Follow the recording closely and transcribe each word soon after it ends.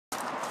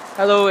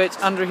Hello, it's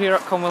Andrew here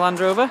at Conway Land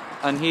Rover,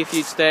 and here for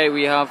you today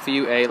we have for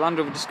you a Land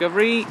Rover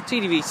Discovery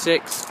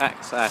TDV6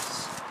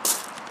 XS.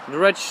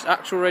 The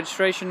actual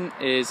registration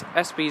is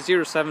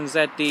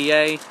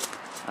SB07ZDA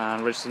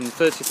and registered on the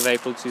 30th of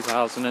April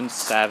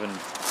 2007.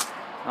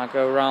 I'll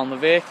go around the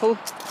vehicle.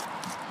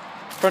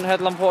 Front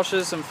headlamp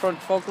washers and front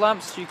fog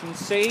lamps, as you can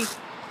see.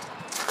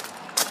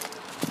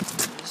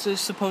 This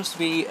is supposed to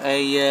be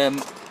a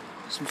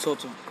some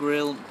sort of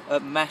grill,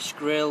 mesh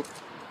grill.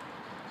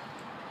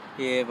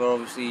 Here, but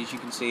obviously, as you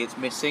can see, it's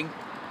missing.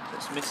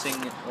 It's missing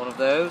one of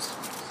those.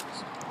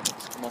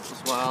 It's come off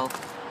as well.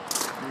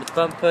 And the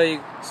bumper, you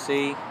can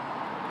see,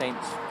 paint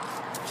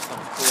come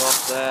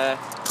off there. A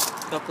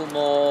couple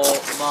more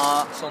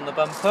marks on the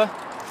bumper.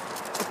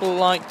 A couple of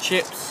light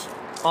chips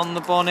on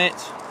the bonnet.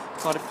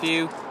 Quite a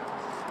few.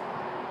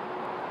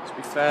 To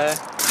be fair,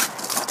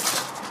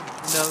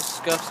 no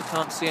scuffs. I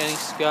can't see any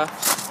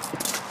scuffs.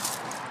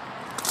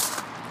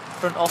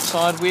 Front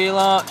offside wheel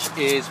arch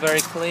is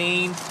very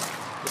clean.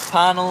 The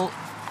panel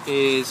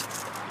is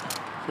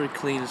pretty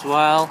clean as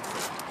well.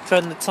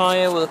 Treading the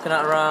tyre, we're looking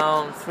at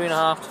around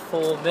 3.5 to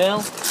 4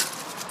 mil.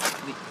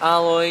 The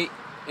alloy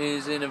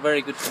is in a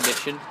very good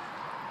condition.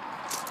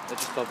 They're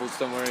just bubbles,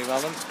 don't worry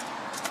about them.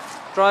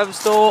 Driver's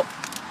door,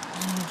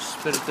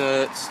 just a bit of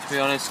dirt to be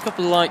honest. A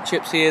couple of light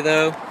chips here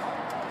though.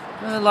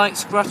 A light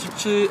scratch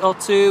or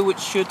two which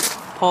should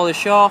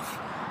polish off.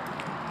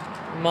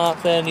 The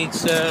mark there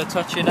needs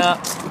touching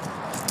up.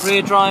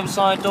 Rear driver's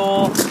side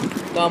door.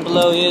 Down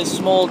below here,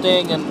 small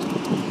ding and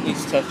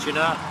he's touching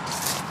up.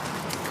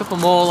 A couple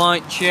more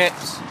light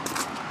chips.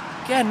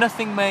 Again,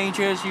 nothing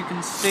major as you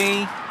can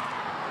see.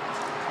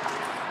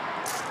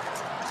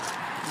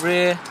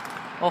 Rear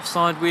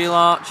offside wheel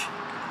arch.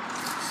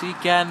 See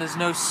again, there's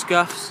no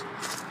scuffs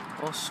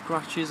or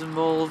scratches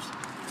involved.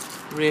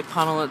 Rear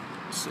panel,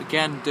 it's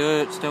again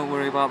dirt, don't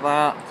worry about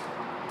that.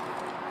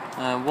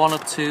 One or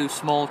two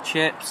small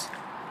chips.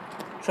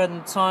 Treading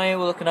the tyre,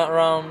 we're looking at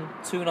around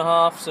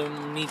 2.5, so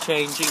need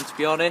changing to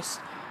be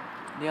honest.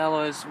 The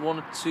alloys, one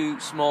or two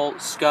small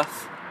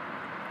scuff,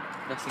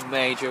 nothing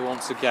major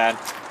once again.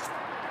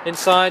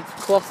 Inside,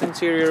 cloth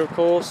interior of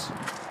course.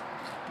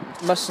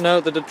 Must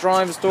note that the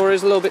driver's door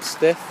is a little bit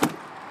stiff.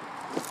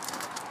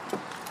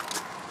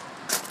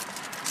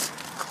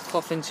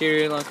 Cloth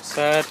interior, like I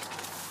said.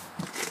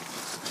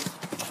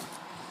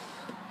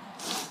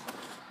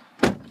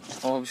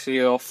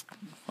 Obviously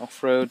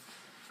off-road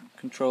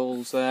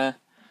controls there.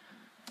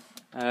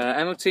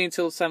 MOT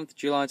until 7th of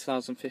July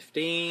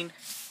 2015,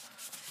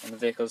 and the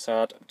vehicle's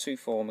had 2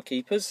 former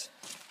keepers.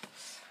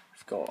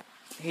 We've got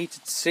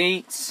heated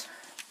seats,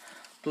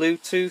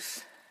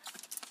 Bluetooth,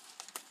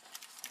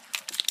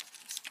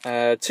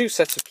 2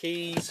 sets of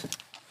keys,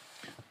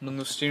 and on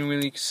the steering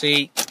wheel you can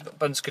see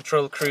buttons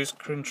control, cruise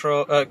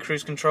control,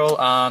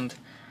 and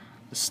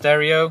the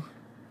stereo.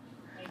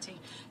 And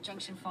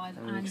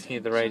you can see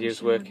the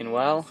radio's working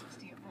well.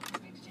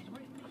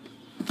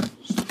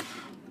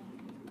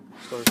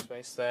 Storage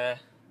space there.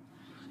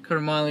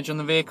 Current mileage on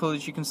the vehicle,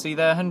 as you can see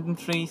there,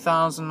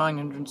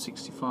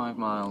 103,965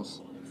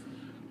 miles.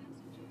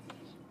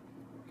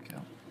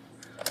 Go.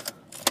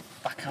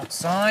 Back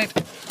outside.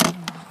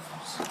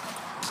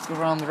 Let's go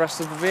around the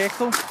rest of the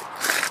vehicle.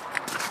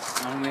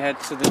 And we head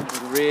to the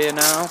rear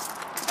now.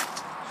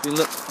 If we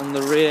look on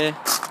the rear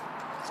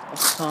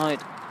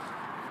offside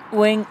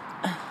wing,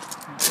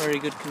 very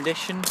good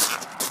condition.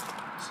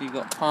 So you've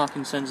got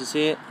parking sensors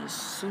here. There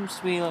seems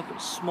to be like a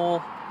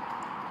small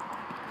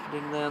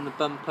in there on the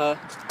bumper.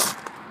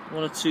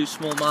 1 or 2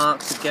 small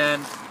marks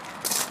again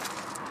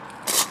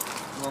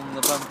along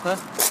the bumper.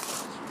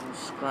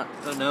 Scratch.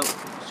 Oh no,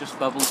 it's just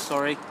bubbles,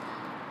 sorry.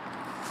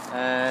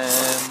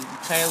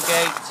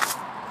 Tailgate.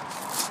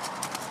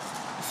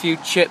 A few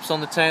chips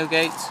on the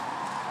tailgate,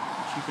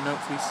 which you can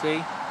hopefully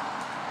see.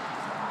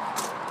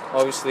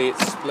 Obviously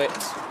it's split.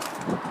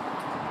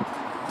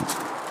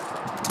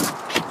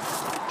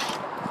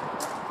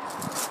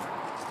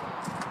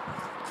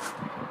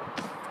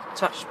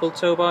 Attachable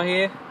tow bar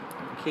here,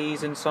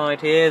 keys inside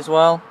here as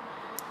well,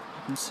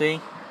 you can see.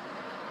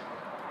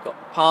 Got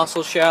the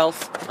parcel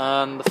shelf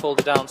and the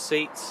folded down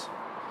seats.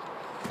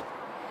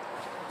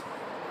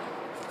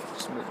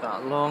 Just move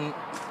that along.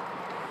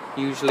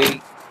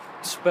 Usually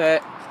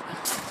spare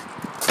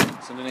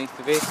it's underneath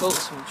the vehicle,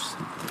 so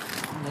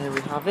there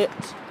we have it.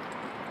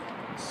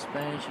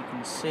 Spare, as you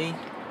can see.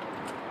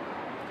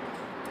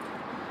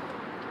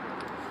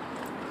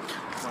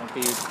 Might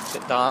be a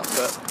bit dark,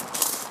 but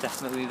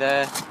definitely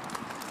there.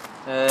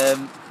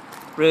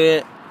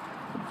 Rear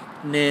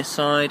near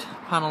side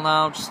panel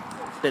now, just a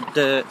bit of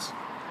dirt to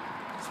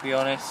be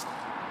honest.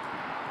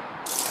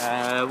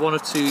 1 or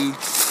 2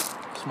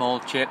 small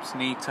chips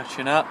need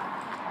touching up.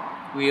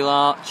 Wheel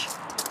arch,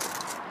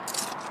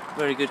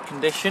 very good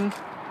condition.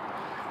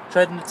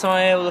 Treading the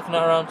tyre, we're looking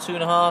at around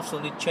 2.5, so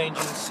we'll need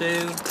changing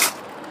soon.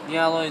 The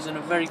alloy is in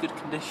a very good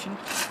condition.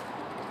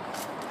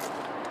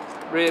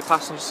 Rear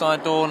passenger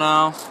side door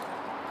now.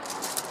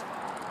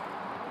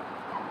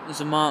 There's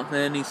a mark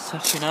there, needs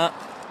touching up.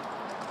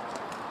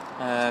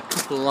 A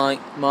couple of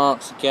light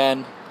marks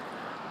again.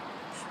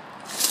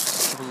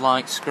 couple of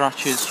light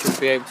scratches should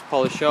be able to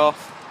polish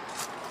off.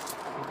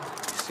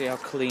 See how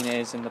clean it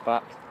is in the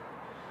back.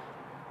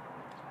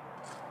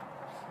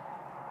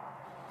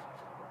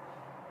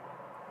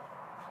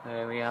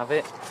 There we have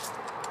it.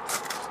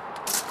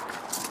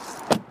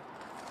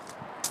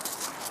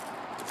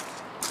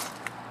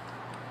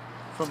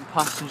 Front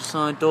passenger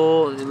side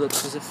door, it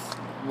looks as if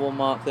one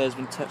mark there has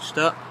been touched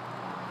up.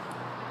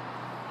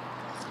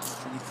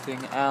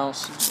 Anything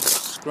else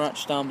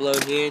scratched down below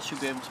here should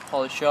be able to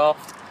polish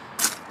off.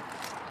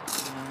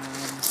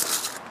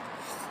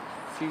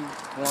 A few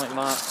white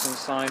marks on the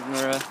side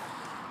mirror,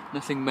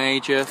 nothing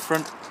major.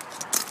 Front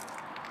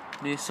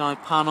near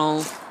side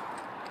panel,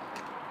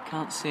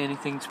 can't see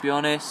anything to be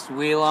honest.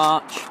 Wheel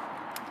arch,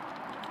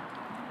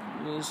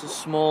 there's a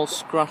small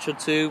scratch or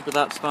two, but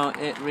that's about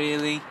it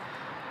really.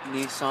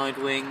 Near side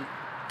wing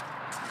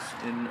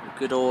is in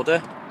good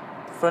order.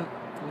 Front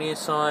near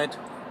side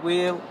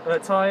wheel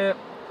tyre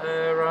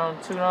around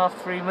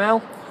 2.5–3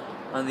 mil,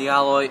 and the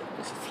alloy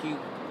there's a few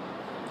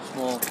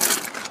small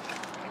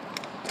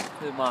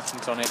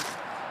markings on it.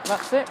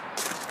 That's it.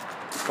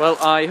 Well,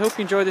 I hope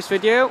you enjoyed this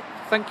video.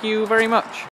 Thank you very much.